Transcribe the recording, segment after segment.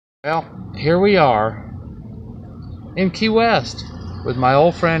Well, here we are in Key West with my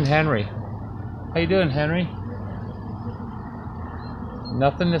old friend Henry. How you doing, Henry?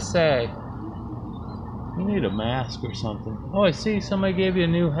 Nothing to say. You need a mask or something. Oh, I see somebody gave you a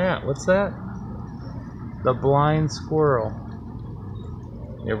new hat. What's that? The Blind Squirrel.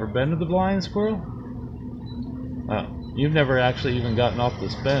 You ever been to the Blind Squirrel? Oh, you've never actually even gotten off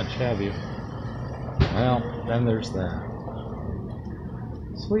this bench, have you? Well, then there's that.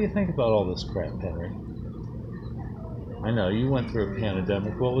 So what do you think about all this crap, Henry? I know, you went through a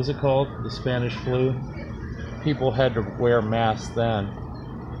pandemic. What was it called? The Spanish flu? People had to wear masks then.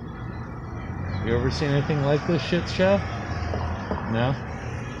 You ever seen anything like this shit show? No?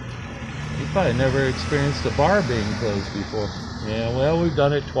 You probably never experienced a bar being closed before. Yeah, well, we've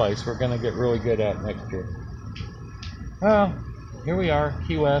done it twice. We're gonna get really good at it next year. Well, here we are,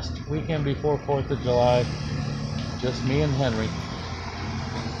 Key West, weekend before 4th of July. Just me and Henry.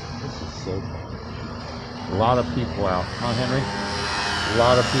 This is so a lot of people out, huh, Henry? A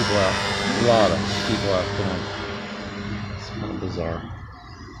lot of people out. A lot of people out tonight. It's kind of bizarre.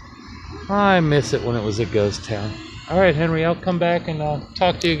 I miss it when it was a ghost town. Alright, Henry, I'll come back and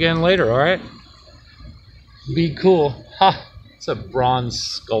talk to you again later, alright? Be cool. Ha! It's a bronze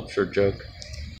sculpture joke.